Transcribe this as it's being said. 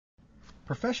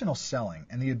Professional selling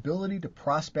and the ability to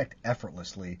prospect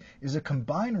effortlessly is a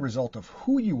combined result of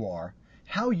who you are,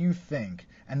 how you think,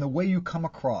 and the way you come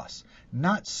across,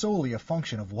 not solely a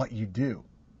function of what you do.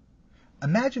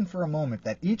 Imagine for a moment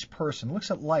that each person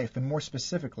looks at life, and more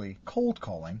specifically, cold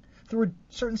calling, through a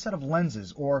certain set of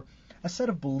lenses or a set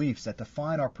of beliefs that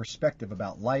define our perspective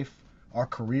about life, our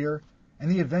career, and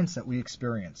the events that we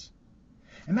experience.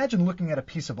 Imagine looking at a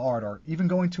piece of art or even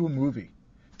going to a movie.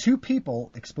 Two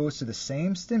people exposed to the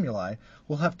same stimuli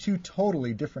will have two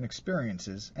totally different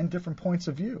experiences and different points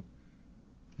of view.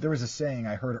 There was a saying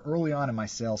I heard early on in my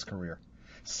sales career: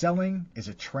 selling is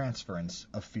a transference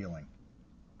of feeling.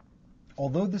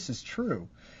 Although this is true,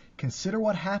 consider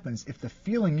what happens if the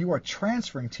feeling you are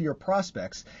transferring to your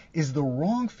prospects is the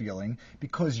wrong feeling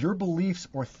because your beliefs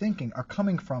or thinking are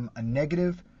coming from a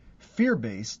negative,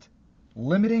 fear-based,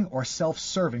 limiting, or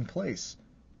self-serving place.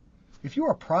 If you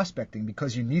are prospecting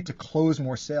because you need to close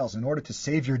more sales in order to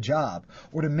save your job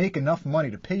or to make enough money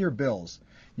to pay your bills,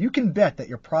 you can bet that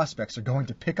your prospects are going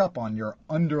to pick up on your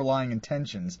underlying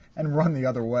intentions and run the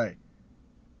other way.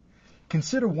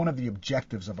 Consider one of the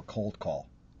objectives of a cold call: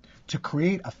 to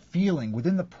create a feeling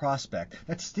within the prospect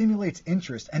that stimulates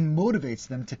interest and motivates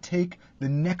them to take the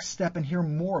next step and hear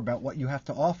more about what you have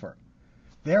to offer.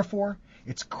 Therefore,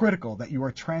 it's critical that you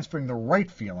are transferring the right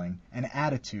feeling and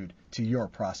attitude to your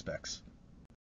prospects.